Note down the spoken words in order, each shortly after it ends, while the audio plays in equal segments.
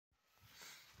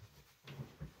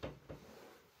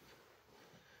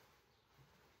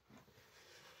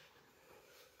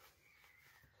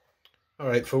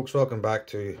Alright folks, welcome back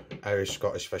to Irish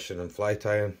Scottish fishing and fly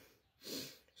tying.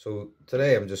 So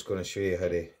today I'm just going to show you how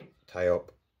to tie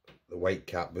up the white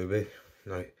cap booby.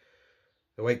 Now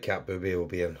the white cap booby will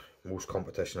be in most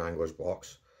competition anglers'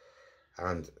 box,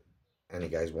 and any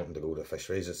guys wanting to go to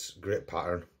fisheries, it's a great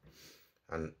pattern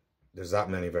and there's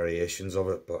that many variations of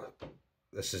it, but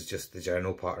this is just the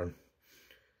general pattern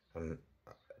and it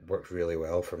works really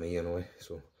well for me anyway.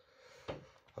 So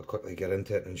I'll quickly get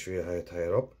into it and show you how to tie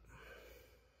it up.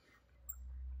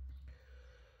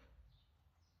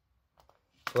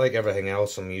 Like everything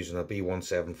else, I'm using a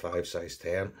B175 size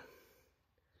 10.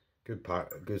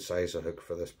 Good size of hook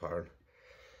for this pattern.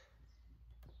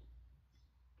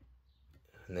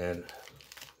 And then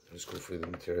let's go through the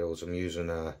materials. I'm using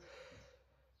a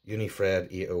UNI-THREAD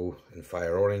 80 in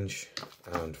fire orange,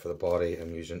 and for the body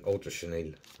I'm using ultra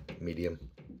chenille medium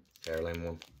hairline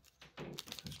one.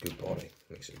 It's good body,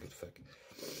 makes it a good thick.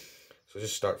 So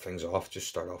just start things off. Just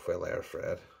start off with a layer of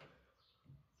thread.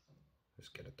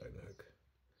 Just get it down the hook.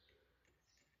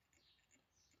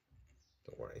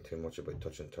 Don't worry too much about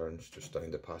touching turns, just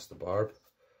down to past the barb.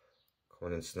 Come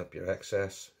in and snip your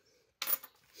excess.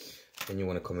 Then you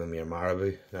want to come in with your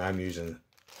MARABOU. Now I'm using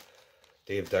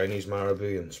DOWNIE's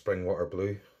MARABOU in SPRINGWATER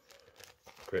blue.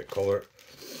 Great colour.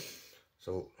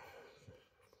 So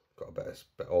got a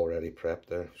bit already prepped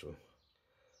there. So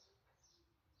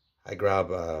I grab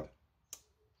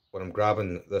when I'm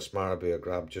grabbing this MARABOU, I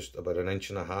grab just about 1.5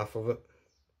 inches of it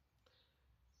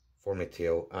for my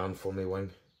tail and for my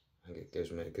wing. I think it gives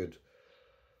me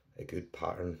a good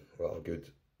pattern, well, a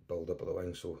good build up of the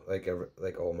wing. So like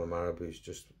all my MARABOUs,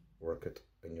 just work it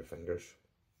in your fingers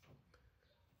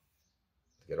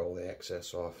to get all the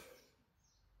excess off.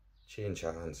 Change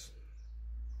hands.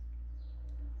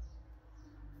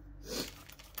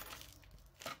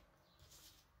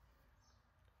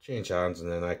 Change hands,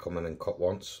 and then I come in and cut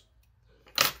once.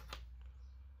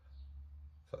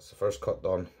 That's the first cut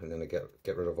done, and then I get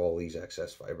rid of all these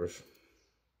excess fibres.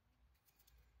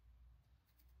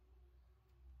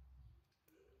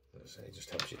 It just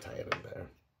helps you tie it in better.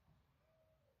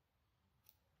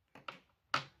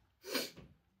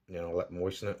 Then I'll let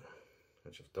moisten it,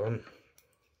 which I've done.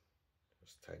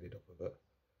 Just tidy it up a bit.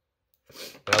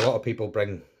 Now a lot of people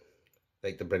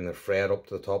like to bring their thread up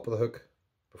to the top of the hook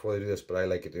before they do this, but I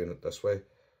like it doing it this way.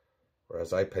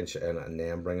 Whereas I pinch it in and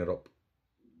then bring it up.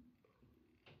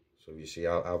 So you see,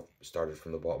 I've started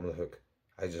from the bottom of the hook.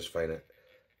 I just find it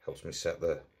helps me set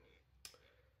the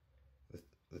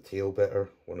tail better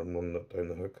when I'm running it down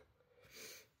the hook.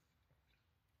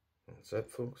 That's it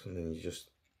folks, and then you just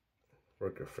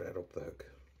work your thread up the hook,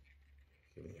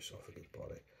 giving yourself a good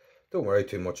body. Don't worry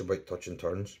too much about touching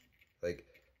turns, like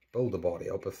build the body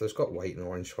up. If there's got white and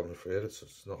orange coming through it,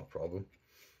 it's not a problem.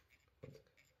 But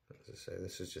as I say,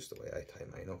 this is just the way I tie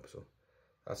mine up. So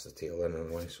that's the tail in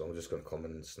anyway, so I'm just going to come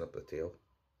in and snip the tail.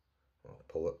 I'll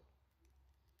pull it.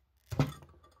 Oh,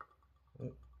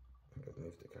 I think I've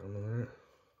moved the camera there.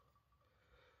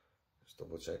 Just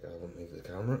double check I haven't moved the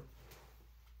camera.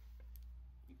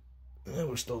 Yeah,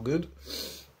 we're still good.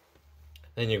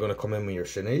 Then you're going to come in with your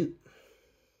chenille,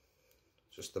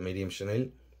 just the medium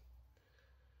chenille.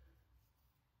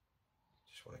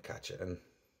 Just want to catch it in.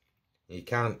 You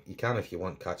can if you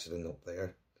want, catch it in up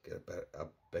there to get a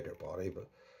bigger body, but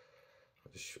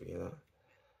I'll just show you that.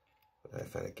 But I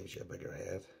find it gives you a bigger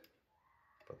head,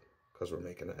 but because we're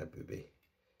making it a booby,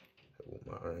 it won't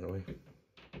matter anyway.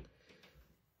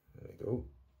 There we go.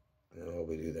 And then all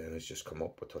we do then is just come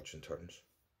up with touch and turns.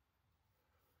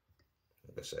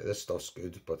 Like I say, this stuff's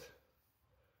good, but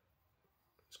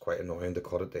it's quite annoying to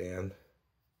cut at the end.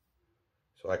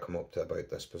 So I come up to about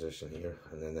this position here,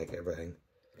 and then like everything,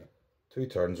 2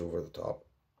 turns over the top.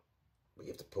 But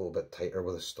you have to pull a bit tighter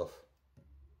with this stuff,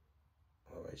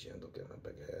 otherwise you end up getting a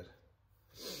big head.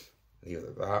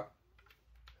 Either that,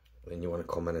 then you want to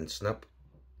come in and snip.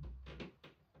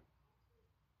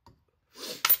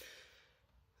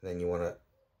 Then you want to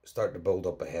start to build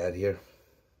up a head here.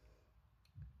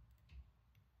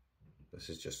 This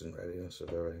is just in readiness of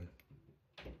everything.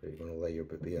 Where you're going to lay your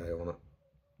booby eye on it.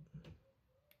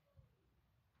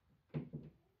 And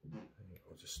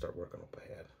we'll just start working up a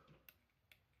head.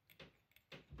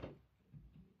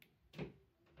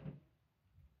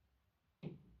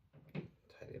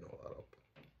 Tidying all that up.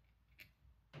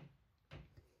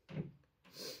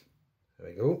 There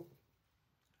we go.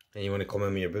 And you want to come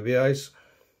in with your booby eyes.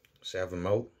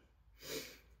 7mm.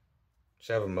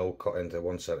 7mm cut into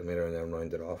 1 centimetre and then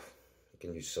round it off. You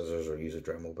can use scissors or use a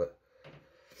Dremel bit.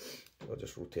 I'll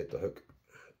just rotate the hook,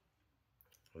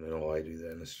 and then all I do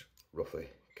then is roughly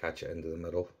catch it into the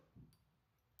middle.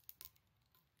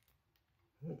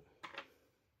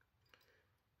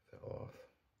 off.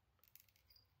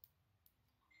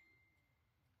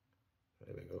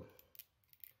 There we go.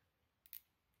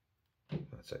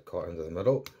 That's it, caught into the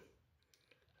middle.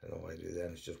 And all I do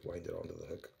then is just wind it onto the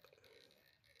hook.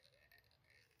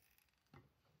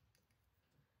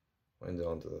 Wind it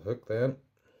onto the hook then.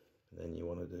 And then you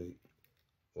want to do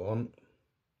 1,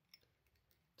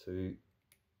 2,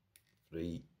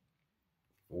 3,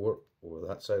 4 over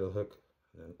that side of the hook,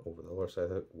 and then over the other side of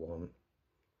the hook. 1,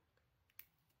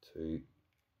 2,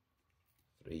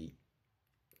 3,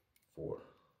 4,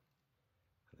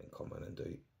 and then come in and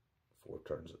do 4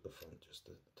 turns at the front just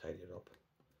to tidy it up.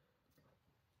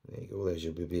 There you go, there's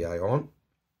your booby eye on.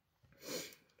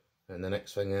 And the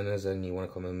next thing then is you want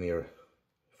to come in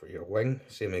for your wing.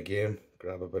 Same again,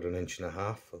 grab about 1.5 inches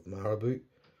of marabou.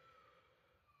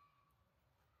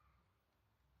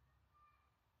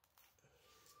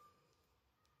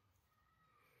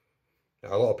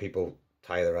 Now, a lot of people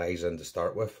tie their eyes in to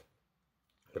start with,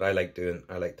 but I like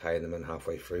tying them in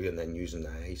halfway through and then using the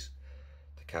eyes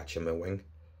to catch in my wing.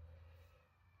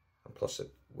 And plus,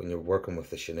 when you're working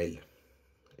with the chenille,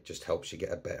 it just helps you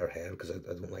get a better head, because I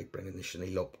don't like bringing the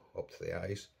chenille up to the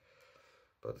eyes.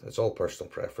 But it's all personal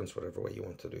preference, whatever way you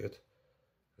want to do it.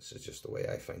 This is just the way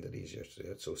I find it easier to do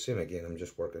it. So same again, I'm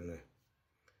just working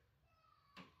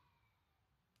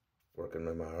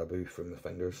my marabou from the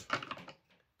fingers.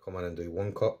 Come in and do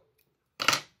 1 cut.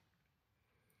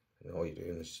 And all you're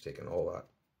doing is just taking all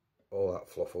that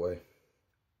fluff away.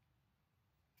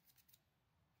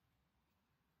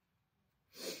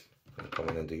 And come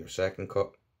in and do your 2nd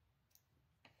cut.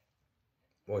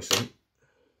 Moisten.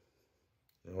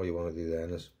 And all you want to do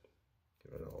then is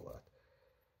get rid of all that.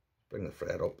 Bring the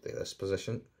thread up to this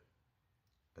position,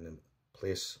 and then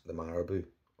place the marabou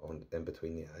in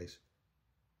between the eyes.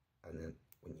 And then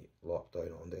when you lock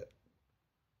down onto it,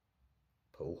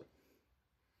 pull.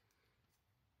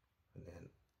 And then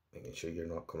making sure you're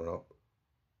not coming up.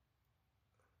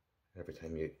 Every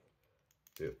time you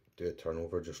do a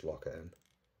turnover, just lock it in.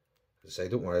 As I say,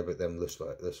 don't worry about them loose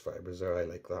fibres there. I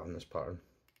like that on this pattern.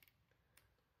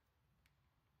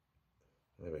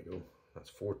 There we go. That's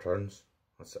 4 turns.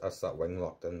 That's that wing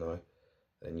locked in now.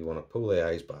 Then you want to pull the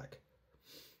eyes back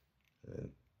and then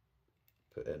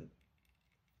put in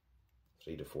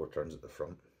 3 to 4 turns at the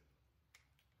front.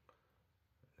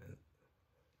 And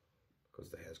because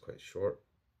the hair's quite short,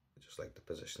 I just like to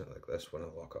position it like this when I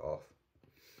lock it off,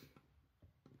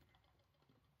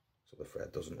 so the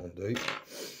thread doesn't undo.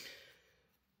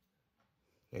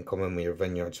 And come in with your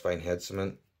Vineyards Fine Head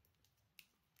Cement.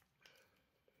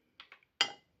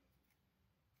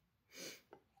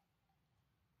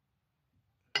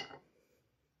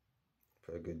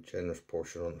 Put a good generous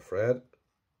portion on the thread.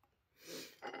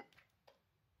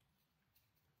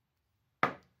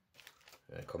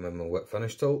 And come in with a whip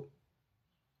finish tool.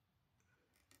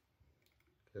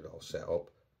 Get it all set up.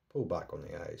 Pull back on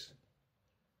the eyes.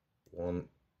 1,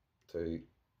 2,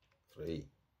 3,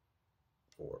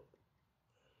 4.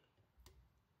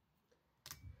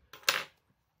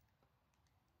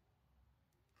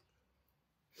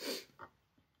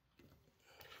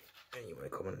 And you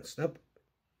want to come in and snip.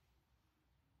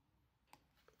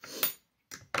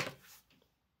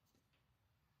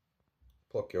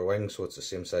 Pluck your wing so it's the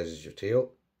same size as your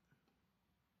tail.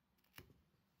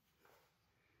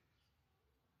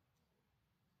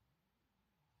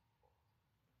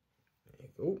 There you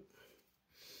go.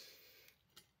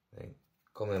 Then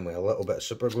come in with a little bit of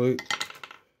super glue.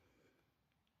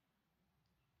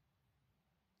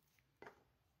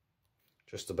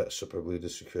 Just a bit of super glue to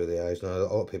secure the eyes. Now, a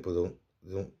lot of people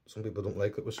some people don't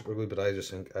like it with super glue, but I just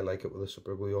think I like it with the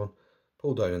super glue on.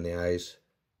 Pull down on the eyes.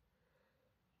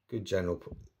 Good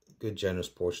generous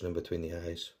portion in between the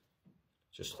eyes.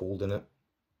 Just holding it.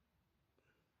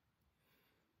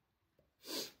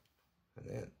 And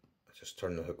then I just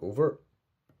turn the hook over.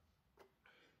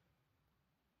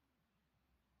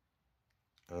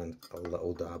 And a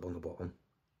little dab on the bottom.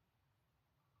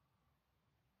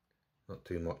 Not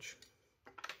too much.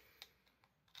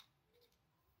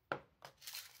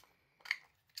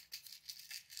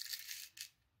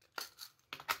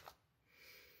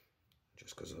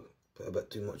 Just because I put a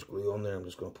bit too much glue on there, I'm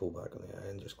just going to pull back on the eye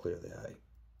and just clear the eye.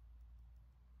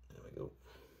 There we go.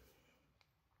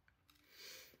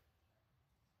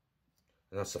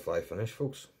 And that's the fly finish,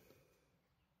 folks.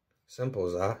 Simple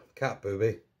as that. Cat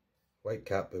booby. White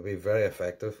cat booby. Very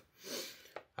effective.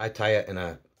 I tie it in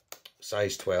a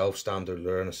size 12 standard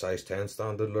lure and a size 10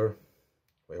 standard lure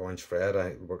with orange thread.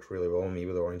 It works really well on me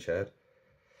with the orange head.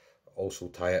 I've also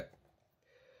tie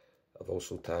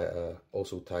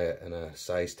it in a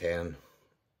size 10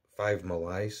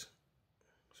 5mm eyes.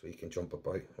 so you can jump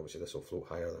about. Obviously this will float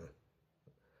higher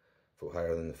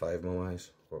than the 5mm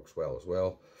eyes, works well as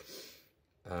well.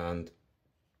 And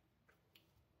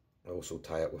I also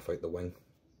tie it without the wing,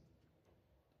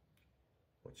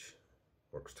 which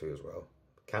works too as well.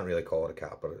 Can't really call it a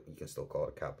cap, but you can still call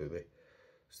it a cap booby.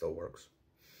 Still works.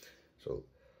 So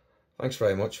thanks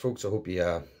very much, folks. I hope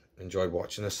you enjoyed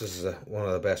watching this. This is one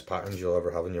of the best patterns you'll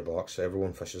ever have in your box.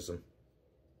 Everyone fishes them.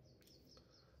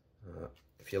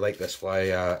 If you like this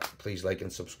fly, please like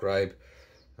and subscribe,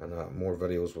 and more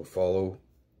videos will follow.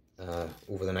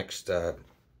 Over the next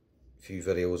few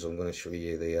videos, I'm going to show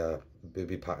you the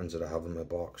booby patterns that I have in my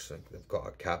box. I've got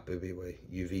a cat booby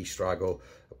with UV straggle,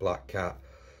 a black cat,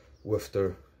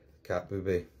 wifter, cat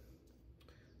booby,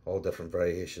 all different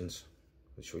variations.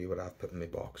 I'll show you what I've put in my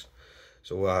box.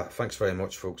 So thanks very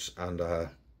much, folks, and I'll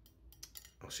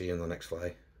see you in the next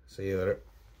fly. See you later.